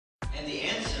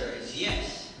is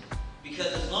yes.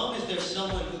 Because as long as there's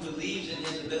someone who believes in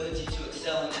his ability to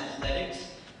excel in athletics,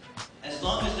 as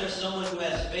long as there's someone who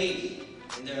has faith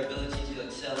in their ability to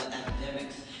excel in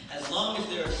academics, as long as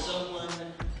there is someone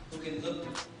who can look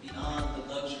beyond the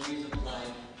luxuries of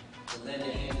life to lend a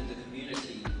hand to the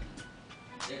community,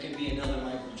 there can be another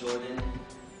Michael Jordan,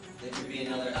 there could be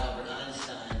another Albert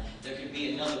Einstein, there could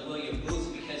be another William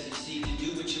Booth, because you see, to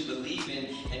do what you believe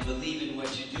in and believe in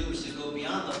what you do is to go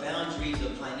beyond the boundaries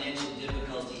of financial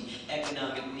difficulty,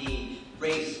 economic need,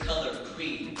 race, color,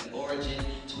 creed, and origin.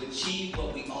 To achieve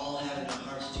what we all have in our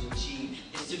hearts to achieve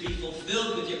is to be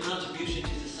fulfilled with your contribution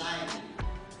to society.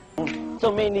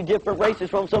 So many different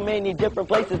races from so many different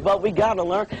places, but we gotta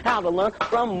learn how to learn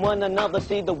from one another.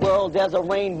 See the world as a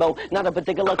rainbow, not a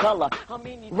particular color.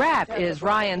 Rap is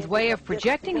Ryan's way of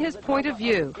projecting his point of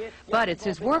view, but it's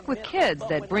his work with kids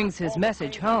that brings his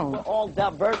message home. We're all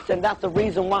diverse, and that's the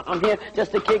reason why I'm here,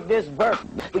 just to kick this verse.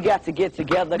 We got to get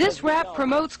together. This rap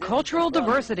promotes cultural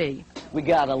diversity. We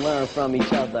gotta learn from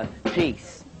each other.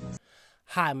 Peace.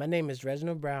 Hi, my name is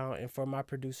Reginald Brown, and for my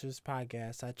producer's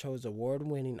podcast, I chose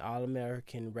award-winning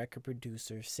All-American record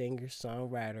producer, singer,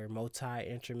 songwriter,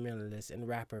 multi-instrumentalist, and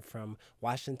rapper from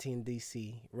Washington,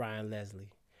 D.C., Ryan Leslie.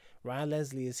 Ryan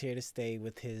Leslie is here to stay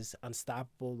with his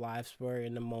unstoppable live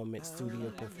spur-in-the-moment studio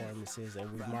performances and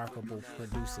remarkable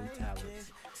producing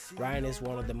talents. Ryan is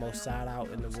one of the most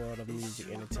sought-out in the world of music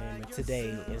entertainment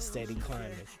today in steady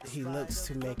climbing. He looks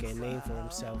to make a name for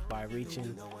himself by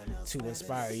reaching to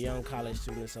inspire young college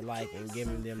students alike and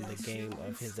giving them the game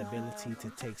of his ability to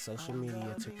take social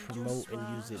media to promote and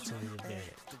use it to his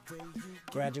advantage.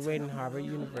 Graduating Harvard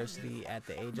University at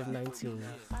the age of 19,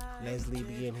 Leslie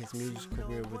began his music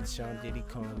career with Sean Diddy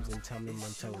Combs and Tommy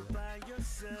Mottola.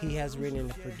 He has written and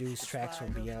produced tracks for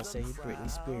Beyonce, Britney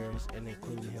Spears, and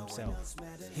including himself.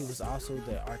 He was also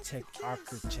the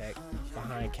architect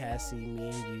behind Cassie, Me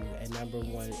and You, a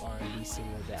 #1 R&B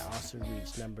single that also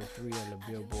reached #3 on the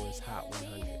Billboard's Hot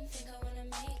 100.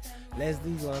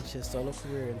 Leslie launched his solo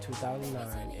career in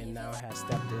 2009 and now has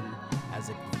stepped in as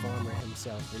a performer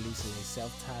himself, releasing a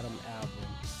self-titled album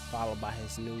followed by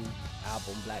his new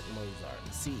album Black Mozart.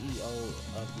 CEO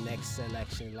of Next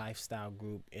Selection Lifestyle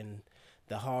Group, and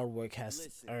the hard work has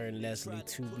earned Leslie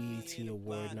 2 BET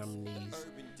Award nominees,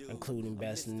 including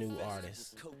Best New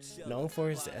Artist. Known for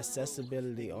his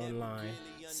accessibility online,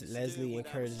 Leslie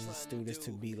encourages students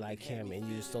to be like him and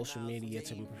use social media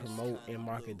to promote and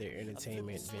market their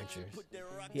entertainment ventures.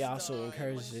 He also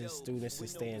encourages students to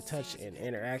stay in touch and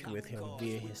interact with him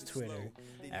via his Twitter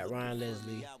at Ryan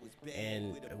Leslie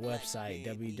and website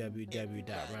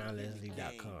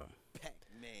www.ryanleslie.com.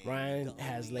 Ryan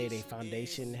has laid a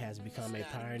foundation, has become a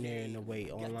pioneer in the way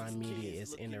online media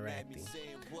is interacting.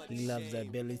 He loves the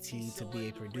ability to be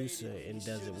a producer and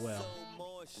does it well.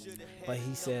 But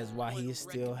he says while he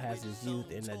still has his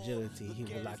youth and agility, he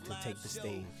would like to take the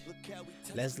stage.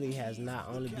 Leslie has not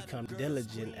only become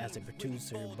diligent as a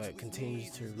producer, but continues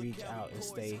to reach out and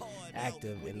stay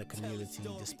active in the community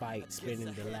despite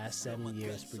spending the last 7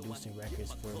 years producing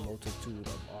records for a multitude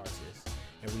of artists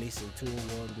and releasing 2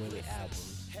 award-winning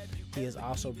albums. He is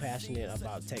also passionate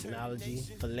about technology,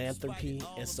 philanthropy,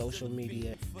 and social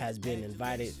media, has been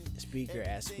invited speaker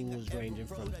at schools ranging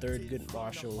from Thurgood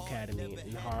Marshall Academy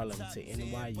in Harlem to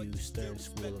NYU Stern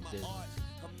School of Business.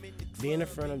 Being in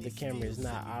front of the camera is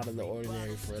not out of the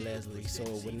ordinary for Leslie, so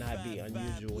it would not be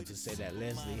unusual to say that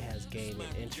Leslie has gained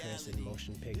an interest in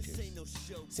motion pictures.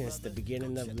 Since the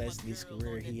beginning of Leslie's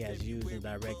career, he has used and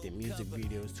directed music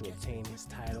videos to obtain his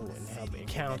title and help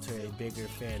encounter a bigger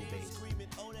fan base.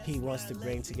 He wants to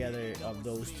bring together of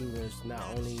those students not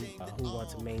only who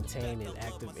want to maintain an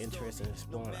active interest in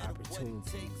exploring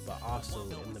opportunity, but also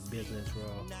in the business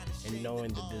world and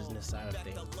knowing the business side of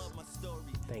things.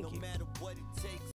 Thank you.